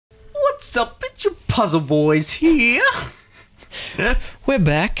What's up? It's your puzzle boys here. We're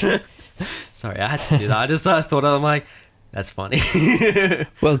back. Sorry, I had to do that. I just thought I'm like, that's funny.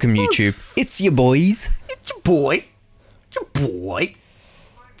 Welcome, YouTube. It's your boys. It's your boy. Your boy.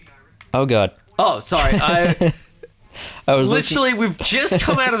 Oh, God. Oh, sorry. I was literally, we've just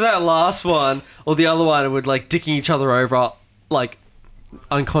come out of that last one, or the other one, and we're like dicking each other over, like,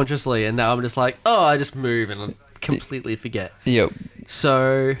 unconsciously, and now I'm just like, oh, I just move and I completely forget. Yep.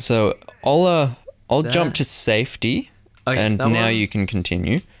 So I'll jump to safety, okay, and now one. you can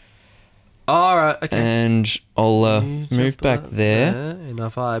continue. All right. Okay. And I'll move back there. And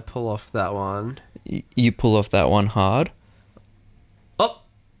if I pull off that one, you pull off that one hard. oh,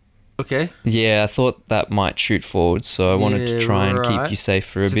 okay. Yeah, I thought that might shoot forward, so I wanted to try and keep you safe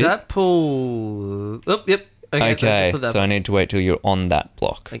for a bit. Did that pull? Oh, yep. Okay, so I need to wait till you're on that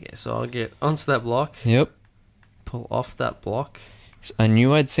block. Okay, so I'll get onto that block. Yep. Pull off that block. I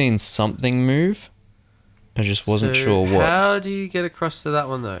knew I'd seen something move. I just wasn't sure what. How do you get across to that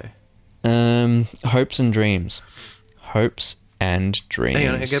one though? Hopes and dreams. Hopes and dreams. Hang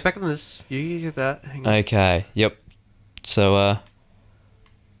on, get back on this. You get that. Hang on. Okay, yep. So,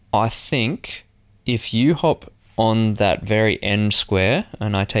 I think if you hop on that very end square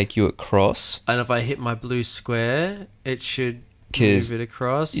and I take you across. And if I hit my blue square, it should move it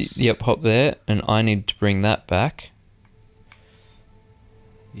across. Yep, hop there, and I need to bring that back.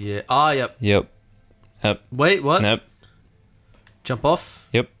 Yeah. Ah, yep. Yep. Wait, what? Nope. Jump off.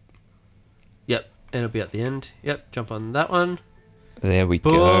 Yep. Yep. And it'll be at the end. Yep. Jump on that one. There we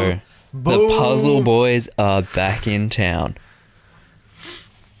Boom. go. Boom. The puzzle boys are back in town.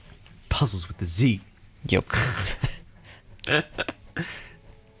 Puzzles with the Z. Yep.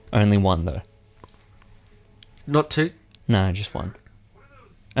 Only one, though. Not two? No, just one.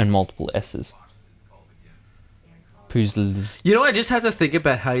 And multiple S's. Puzzles. You know, I just had to think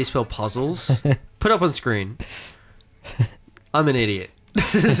about how you spell puzzles. Put up on screen. I'm an idiot.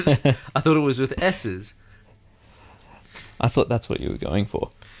 I thought it was with S's. I thought that's what you were going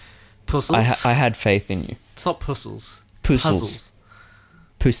for. Puzzles? I had faith in you. It's not puzzles. Puzzles.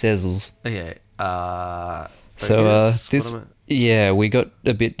 Puzzles. Okay. So, yeah, we got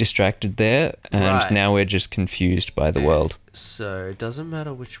a bit distracted there, and now we're just confused by the world. So, it doesn't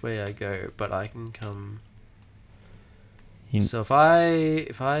matter which way I go, but I can come... So, if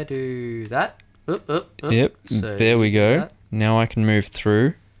I do that... Yep, so there we go. That. Now I can move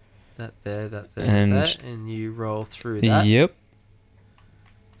through. That, and you roll through that. Yep.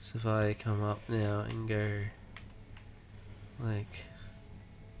 So, if I come up now and go... like...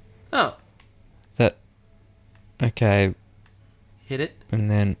 Oh. That... Okay. Hit it.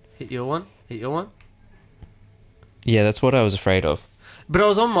 And then... Hit your one. Hit your one. Yeah, that's what I was afraid of. But I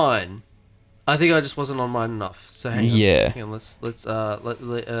was on mine. I think I just wasn't on mine enough. So hang on. Yeah. Hang on. Let's hang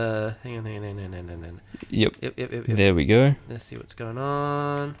on. Yep. Yep. There we go. Let's see what's going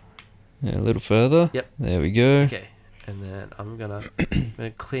on. Yeah, a little further. Yep. There we go. Okay. And then I'm gonna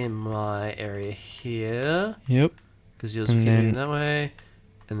clear my area here. Yep. Because yours keep moving that way.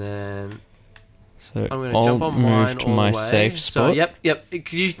 And then so I'm gonna jump on mine move to my all the way. safe spot. So yep.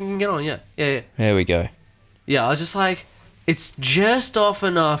 You can get on. Yeah. There we go. Yeah. I was just like, it's just off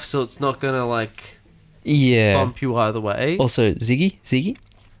enough so it's not gonna like bump you either way. Also, Ziggy,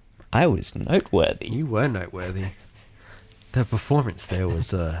 I was noteworthy. You were noteworthy. That performance there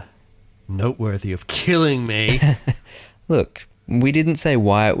was noteworthy of killing me. Look, we didn't say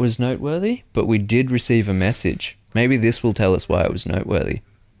why it was noteworthy, but we did receive a message. Maybe this will tell us why it was noteworthy.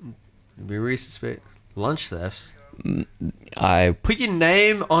 We suspect lunch thefts. I put your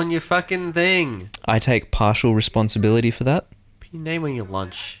name on your fucking thing. I take partial responsibility for that. Put your name on your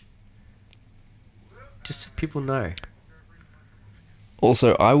lunch. Just so people know.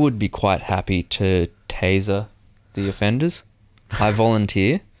 Also, I would be quite happy to taser the offenders. I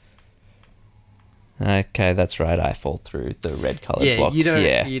volunteer. Okay, that's right. I fall through the red coloured blocks.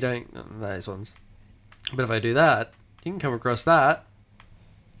 You don't those ones. But if I do that, you can come across that.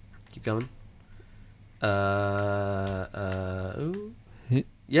 Keep going. Ooh.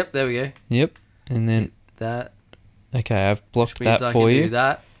 Yep, there we go. Yep, and then that. Okay, I've blocked that for you. Do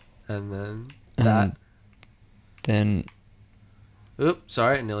that, and then that. Then. Oops,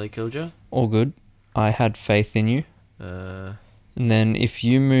 sorry, I nearly killed you. All good. I had faith in you. And then if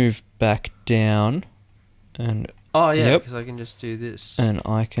you move back down, and oh yeah, because I can just do this, and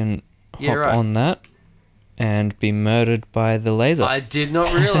I can hop on that. And be murdered by the laser. I did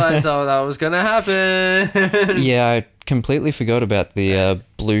not realise that was going to happen. Yeah, I completely forgot about the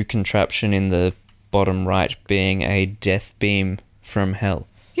blue contraption in the bottom right being a death beam from hell.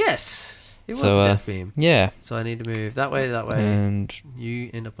 Yes. It was So, a death beam. Yeah. So I need to move that way, that way. And You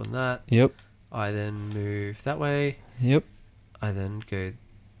end up on that. yep. I then move that way. Yep. I then go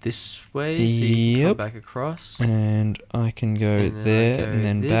this way, so you can come Yep. back across. And I can go And then I there go and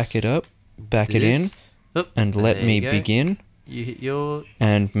then back this, it up, back it in, This. Oop, and let there me you go. begin You hit your...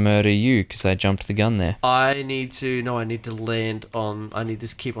 and murder you because I jumped the gun there. I need to land on... I need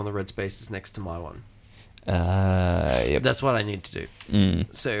to keep on the red spaces next to my one. Yep. That's what I need to do.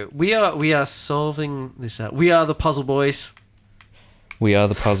 Mm. So we are solving this out. We are the puzzle boys. We are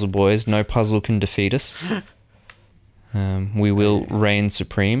the puzzle boys. No puzzle can defeat us. We will reign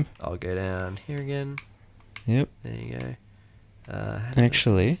supreme. I'll go down here again. Yep. There you go. How do I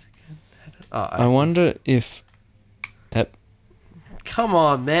Actually, do this again? I wonder if... Yep. Come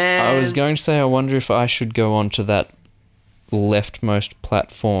on, man. I was going to say I wonder if I should go onto that leftmost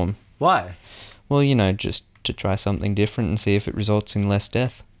platform. Why? Well, you know, just to try something different and see if it results in less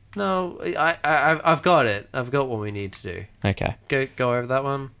death. No, I've got it. I've got what we need to do. Okay. Go over that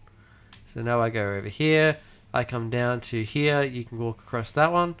one. So now I go over here. I come down to here. You can walk across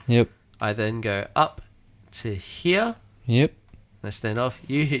that one. Yep. I then go up to here. Yep. I stand off.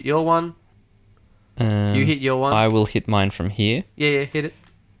 You hit your one. You You hit your one. I will hit mine from here. Yeah, hit it.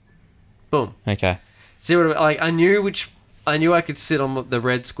 Boom. Okay. See what I knew I could sit on the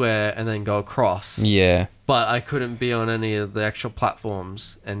red square and then go across, Yeah. but I couldn't be on any of the actual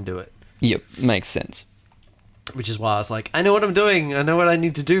platforms and do it. Yep. Makes sense. Which is why I was like, I know what I'm doing. I know what I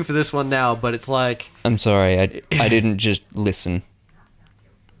need to do for this one now, but it's like, I'm sorry. I didn't just listen.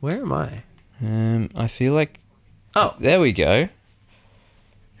 where am I? I feel like... Oh. There we go.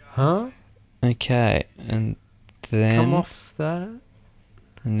 Huh? Okay. And then... Come off that.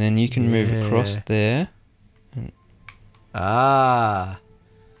 And then you can move across Yeah. there. Ah.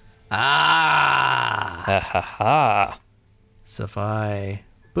 Ha ha ha. So if I...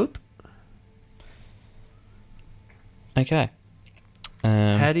 Boop. Okay.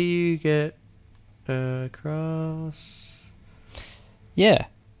 How do you get across? Yeah.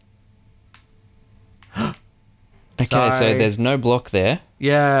 Okay, so Sorry. there's no block there.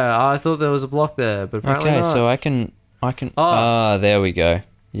 Yeah, I thought there was a block there, but apparently Okay, not. so I can... Oh. there we go.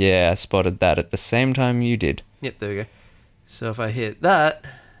 Yeah, I spotted that at the same time you did. Yep, there we go. So if I hit that,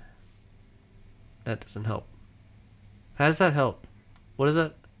 that doesn't help. How does that help? What is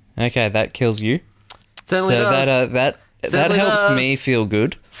it? Okay, that kills you. Certainly so does. that Certainly helps does. me feel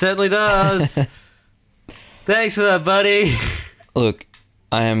good. Certainly does. Thanks for that, buddy. Look,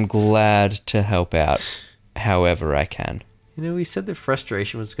 I am glad to help out however I can. You know, we said the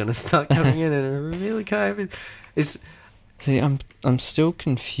frustration was going to start coming in, and it really kind of is. See, I'm still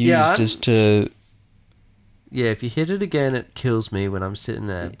confused Yeah, as to... Yeah, if you hit it again, it kills me when I'm sitting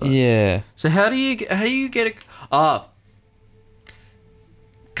there. But. Yeah. So how do you get it?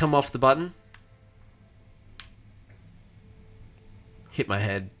 Come off the button. Hit my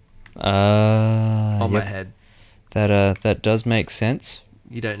head on my Yep. head. That does make sense.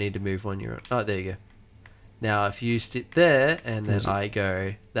 You don't need to move when you're... Oh, there you go. Now, if you sit there, and then I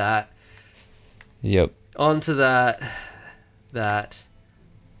go that, Yep. onto that,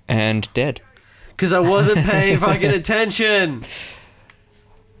 And dead. because I wasn't paying fucking attention.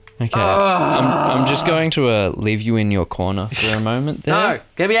 Okay. I'm just going to leave you in your corner for a moment there. No,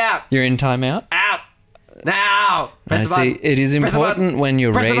 get me out. You're in timeout. Out. Now. Press the See, button. it is Press the important button. when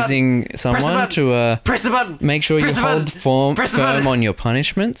you're Press the button. raising Press the someone button. to Press the button. make sure Press you the hold button. Press the firm button. on your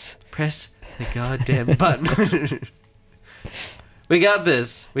punishments. Press the goddamn button. We got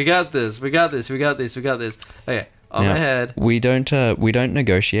this. We got this. We got this. We got this. We got this. Okay, on Now, my head. We don't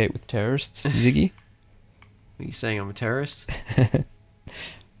negotiate with terrorists, Ziggy. Are you saying I'm a terrorist?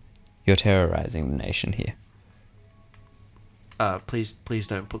 You're terrorizing the nation here. Please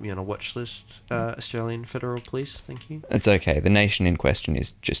don't put me on a watch list, Australian Federal Police. Thank you. It's okay. The nation in question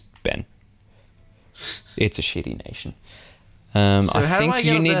is just Ben. It's a shitty nation. So I how do think I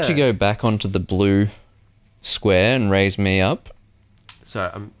get you up need to there? go back onto the blue square and raise me up.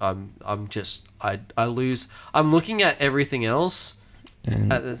 So I'm just I lose. I'm looking at everything else.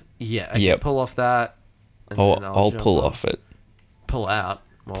 And I can Yep. pull off that. And I'll then jump pull on. off it. Pull out.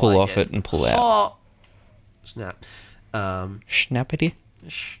 More Pull like off it and pull out. Oh, snap. Snappity.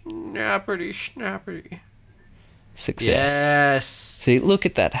 Snapperty. Success. Yes. See, look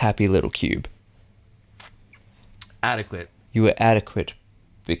at that happy little cube. Adequate. You were adequate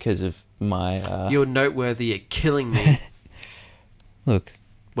because of my... You're noteworthy at killing me. Look,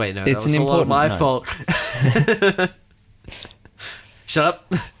 Wait, no, It's that was an a lot of my important fault. Shut up.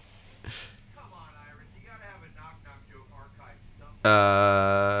 Come on, Iris. You gotta have a knock-knock joke archived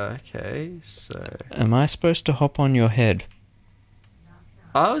somewhere. Okay, so... am I supposed to hop on your head?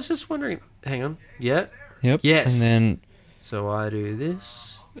 I was just wondering... hang on. Yeah. Yep. Yes. And So I do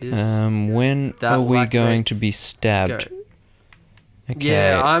this. This. then, when that are we will going activate- to be stabbed? Go. Okay.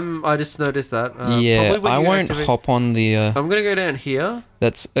 Yeah, I just noticed that. Yeah, probably when I you won't activate- hop on the. I'm gonna go down here.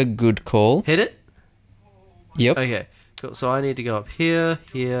 That's a good call. Hit it. Yep. Okay. Cool. So I need to go up here,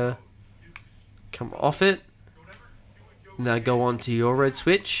 here. Come off it. Now go on to your red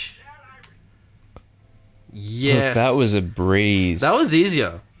switch. Yes. Look, that was a breeze. That was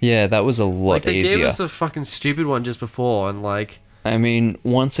easier. Yeah, that was a lot Like they easier. gave us a fucking stupid one just before, and like I mean,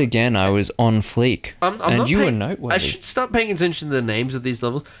 once again, I was on fleek, I'm and not you were paying- noteworthy. I should start paying attention to the names of these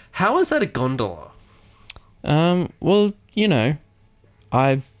levels. How is that a gondola? Well, you know,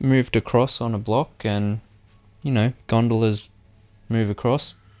 I moved across on a block, and you know, gondolas move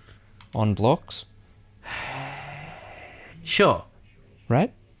across on blocks, Sure.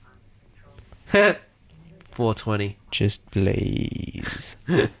 right? 420. Just please.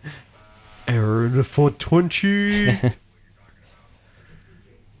 Error in the 420.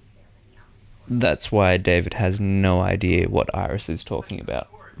 That's why David has no idea what Iris is talking about.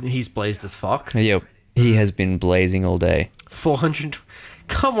 He's blazed as fuck. Yep, he has been blazing all day. 400.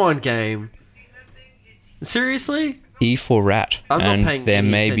 Come on, game. Seriously? E for rat, I'm not and paying there any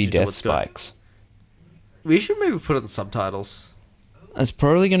may be attention to death what's going- spikes. We should maybe put on subtitles. That's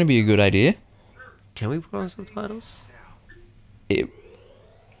probably going to be a good idea. Can we put on subtitles? It,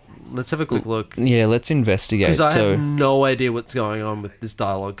 Let's have a quick look. yeah, let's investigate. Because I So, have no idea what's going on with this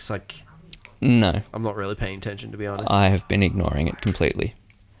dialogue. Cause like, no, I'm not really paying attention, to be honest. I have been ignoring it completely.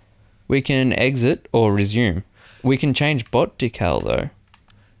 We can exit or resume. We can change bot decal though.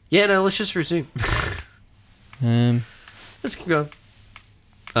 Yeah, no, let's just resume. Let's keep going.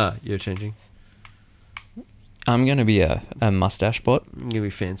 You're changing. I'm gonna be a mustache bot. I'm gonna be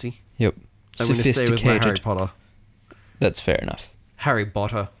fancy. Yep. I'm gonna stay with my Harry Sophisticated. Potter. That's fair enough. Harry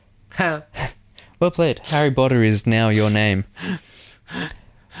Potter. Ha. Well played. Harry Potter is now your name.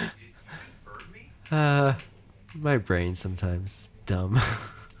 My brain sometimes is dumb.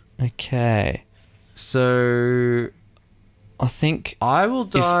 Okay. So I think I will if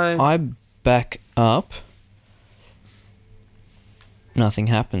die. I back up, nothing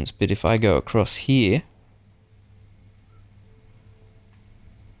happens. But if I go across here,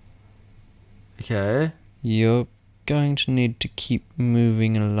 Okay. you're going to need to keep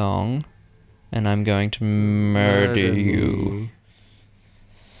moving along, and I'm going to murder you.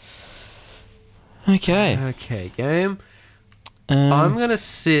 me. Okay. Okay, game. I'm gonna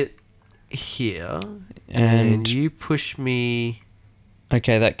sit here, and and you push me.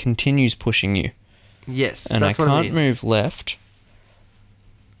 okay, that continues pushing you, Yes, and that's I what can't I mean. move left.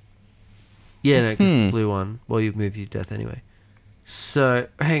 Yeah, no, because Hmm. the blue one. Well, you move your death anyway. So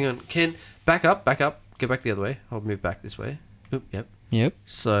hang on, Ken. Back up. Go back the other way. I'll move back this way. Oop, yep. Yep.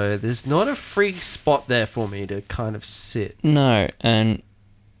 So there's not a free spot there for me to kind of sit. No, and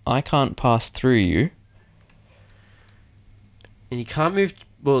I can't pass through you. And you can't move.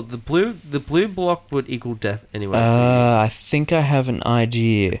 Well, the blue block would equal death anyway. I think I have an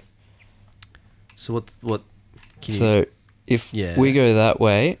idea. So what? Can you, So if Yeah. we go that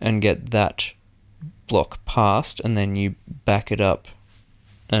way and get that block past, and then you back it up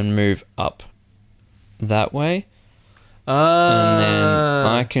and move up that way, and then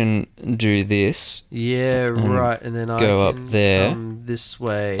I can do this, yeah, and right, and then I go up can there, come this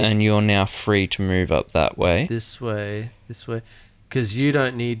way, and you're now free to move up that way. this way, because you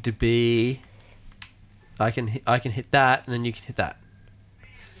don't need to be. I can hit that, and then you can hit that.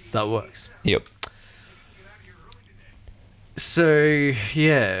 That works. Yep. So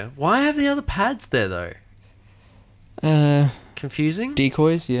yeah, why have the other pads there though? Confusing.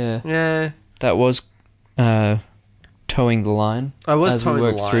 Decoys, yeah. Yeah, That was towing the line. I was as towing we the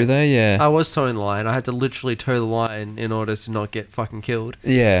worked line. through there, yeah. I was towing the line. I had to literally tow the line in order to not get fucking killed.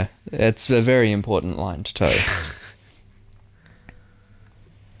 Yeah, it's a very important line to tow.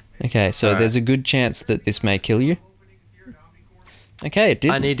 Okay, so Alright. there's a good chance that this may kill you. Okay, it did.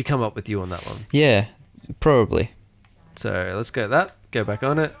 I need to come up with you on that one. Yeah, probably. So let's go that. Go back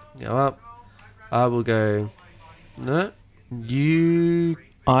on it. Go up. I will go. No, you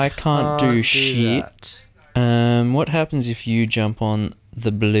I can't do shit. that. What happens if you jump on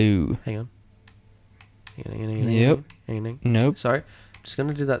the blue? Hang on. Yep. Hang on. Nope. Sorry. Just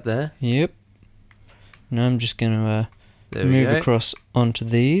gonna do that there. Yep. No, I'm just gonna There we move go. across onto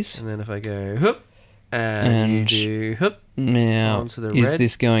these. And then if I go hoop, and And you do hoop. Now, Onto the is red.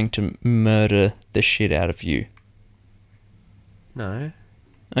 this going to murder the shit out of you? No.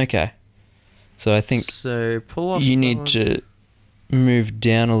 Okay. So I think So pull off. you that need one. to move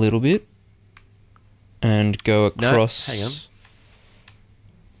down a little bit and go No, across. hang on.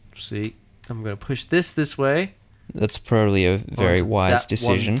 See. I'm going to push this way. That's probably a very onto wise that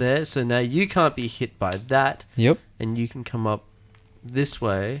decision. one there. So now you can't be hit by that. Yep. And you can come up this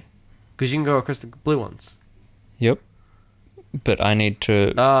way. Because you can go across the blue ones. Yep. But I need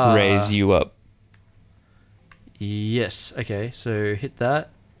to raise you up. Yes. Okay. So hit that.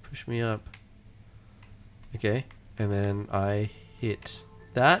 Push me up. Okay. And then I hit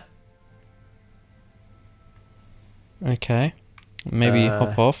that. Okay. Maybe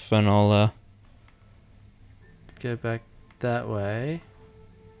hop off and I'll... go back that way.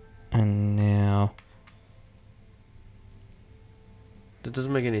 And now... That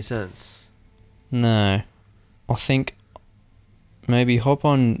doesn't make any sense. No. I think... Maybe hop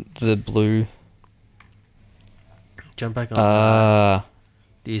on the blue... Jump back on.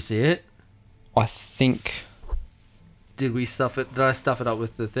 Do you see it? I think... Did we stuff it? Did I stuff it up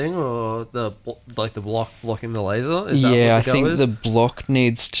with the thing or the the block blocking the laser? Is that Yeah, I what the think go is? the block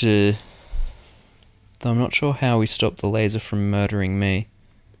needs to... Though I'm not sure how we stop the laser from murdering me.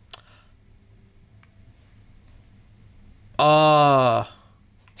 So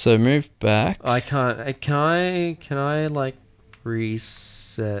move back. I can't. Can I like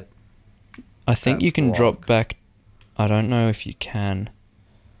reset? I think that you can block? drop back. I don't know if you can.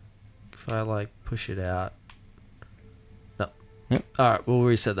 If I like push it out. No. Yep. All right, we'll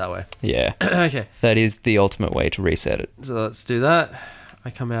reset that way. Yeah. Okay. That is the ultimate way to reset it. So let's do that. I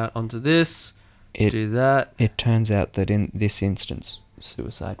come out onto this. Do that. It turns out that in this instance,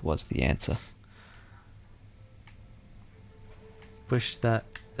 suicide was the answer. Push that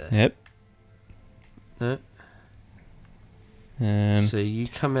there. Yep. No. So you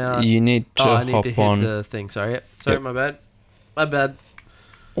come out. You need to I need hop to hit on the thing. Sorry. Yep. Sorry, Yep. my bad. My bad.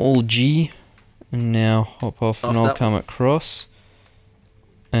 all G, and now hop off and I'll that come across.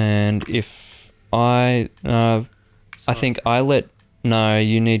 And if I think I let... No,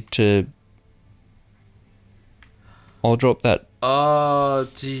 you need to... I'll drop that. Do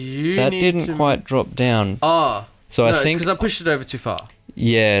you That need didn't to... quite drop down. So no, I think... because I pushed it over too far.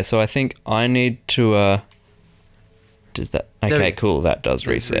 Yeah, so I think I need to... Does that... Okay, cool, that does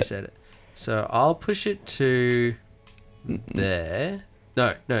reset. It. So I'll push it to there.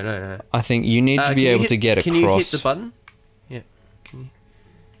 No. I think you need to be able to get Can across. you hit the button? Yeah. Can you...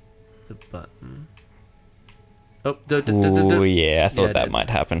 The button. Oh, Oh, yeah, I thought Yeah, that might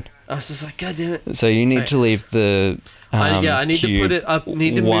happen. I was just like, God damn it. So you need to leave the I need to cube put it up.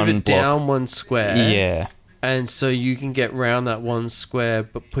 Need to move one it block. down one square. Yeah. And so you can get round that one square,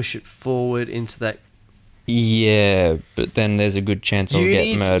 but push it forward into that. Yeah, but then there's a good chance I'll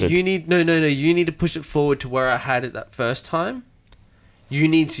get murdered. You need You need to push it forward to where I had it that first time. You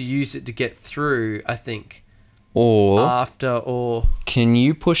need to use it to get through, I think. Or can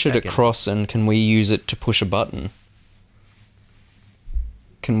you push it across and can we use it to push a button?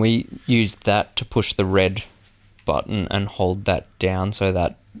 Can we use that to push the red button and hold that down so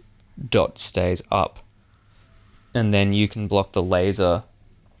that dot stays up? And then you can block the laser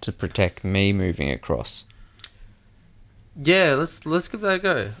to protect me moving across. Yeah, let's give that a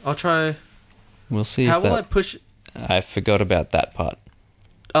go. I'll try. We'll see How if that... will I push? I forgot about that part.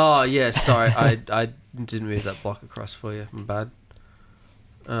 Oh yeah, sorry. I didn't move that block across for you. My bad.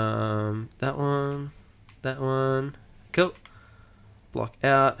 That one. Cool. Block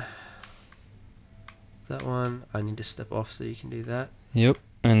out. That one. I need to step off so you can do that. Yep.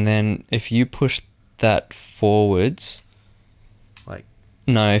 And then if you push that forwards... Like...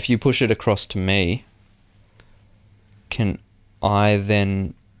 No, if you push it across to me, can I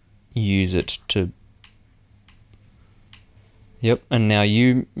then use it to... Yep, and now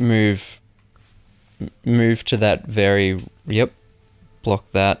you move to that very... Yep,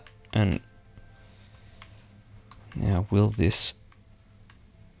 block that, and... Now, will this...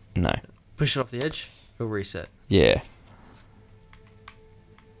 No. Push it off the edge. It'll reset. Yeah.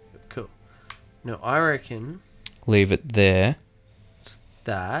 Cool. No, I reckon... Leave it there. It's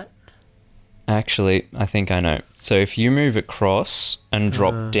that. Actually, I think I know. So if you move across and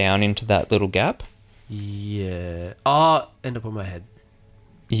drop down into that little gap... Yeah. End up on my head.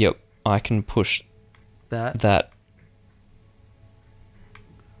 Yep, I can push that.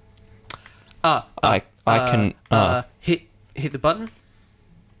 I can hit the button.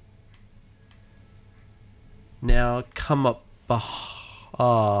 Now come up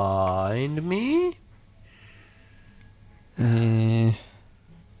behind me.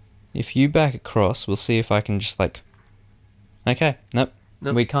 If you back across, we'll see if I can just like... Okay, nope.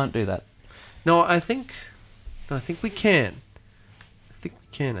 We can't do that. No, I think we can.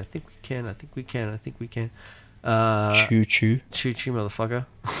 I think we can. Choo choo. Choo choo, motherfucker.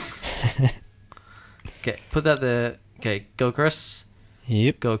 Okay, put that there. Okay, go across.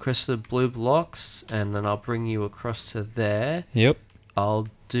 Yep. Go across the blue blocks, and then I'll bring you across to there. Yep. I'll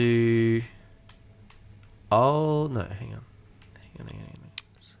do... Oh, no, hang on.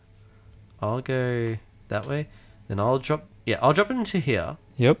 I'll go that way. Then I'll drop... Yeah, I'll drop it into here.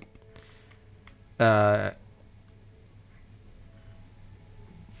 Yep.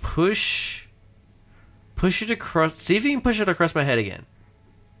 Push it across. See if you can push it across my head again.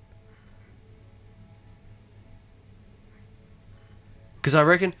 Because I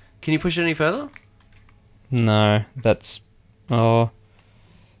reckon... Can you push it any further? No, that's... Oh,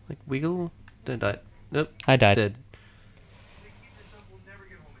 Like, wiggle? Don't die. Nope. I died. Dead. They keep this up, we'll never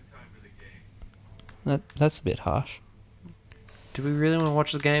get home in time for the game. That's a bit harsh. Do we really want to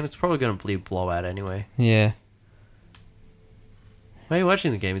watch the game? It's probably going to be Blowout anyway. Yeah. Why are you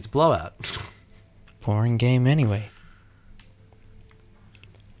watching the game? It's Blowout. Boring game anyway.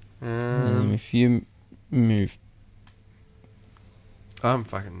 If you move I'm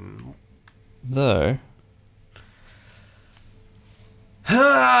fucking... though,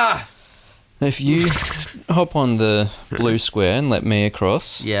 Ah! if you hop on the blue square and let me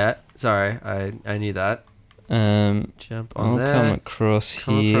across, Yeah, sorry. I knew that. Jump on I'll there. come across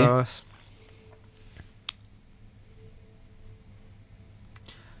Come here. across.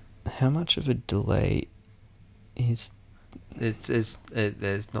 How much of a delay is...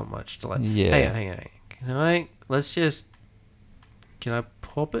 There's not much delay. Yeah. Hang on. Can I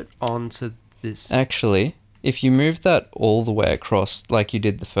pop it onto this? Actually, if you move that all the way across like you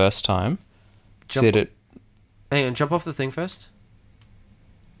did the first time, Jump sit on- it... Hang on, jump off the thing first.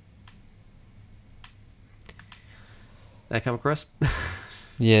 That come across?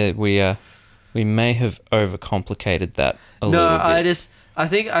 Yeah, we may have overcomplicated that a No, little bit. I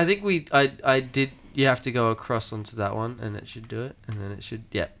think I did. You have to go across onto that one, and it should do it, and then it should,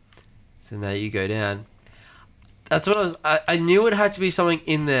 yeah. So now you go down. That's what I knew it had to be something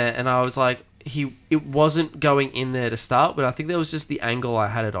in there, and I was like, it wasn't going in there to start, but I think that was just the angle I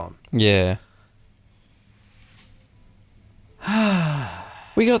had it on. Yeah.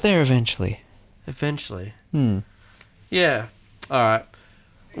 We got there eventually. Eventually. Hmm. Yeah. Alright.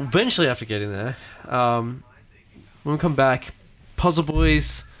 Eventually after getting there, when we come back, Puzzle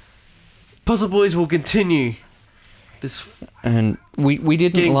Boys will continue this And we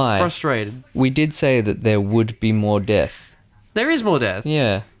didn't getting lie. frustrated. We did say that there would be more death. There is more death.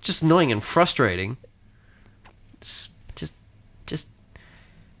 Yeah. Just annoying and frustrating. Just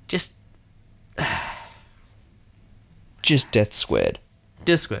Just death squared.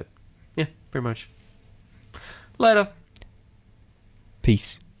 Discord. Yeah, pretty much. Later.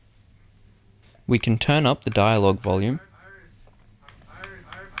 Peace. We can turn up the dialogue volume.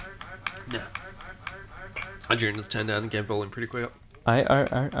 No. I generally turn down the game volume pretty quick.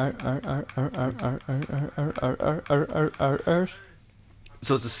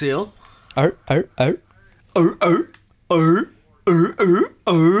 So it's a seal.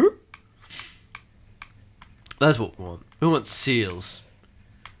 That's what we want. We want seals.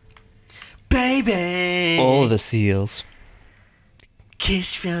 Baby! All the seals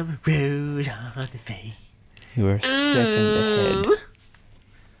Kiss from a rose on the face. who are a second ahead.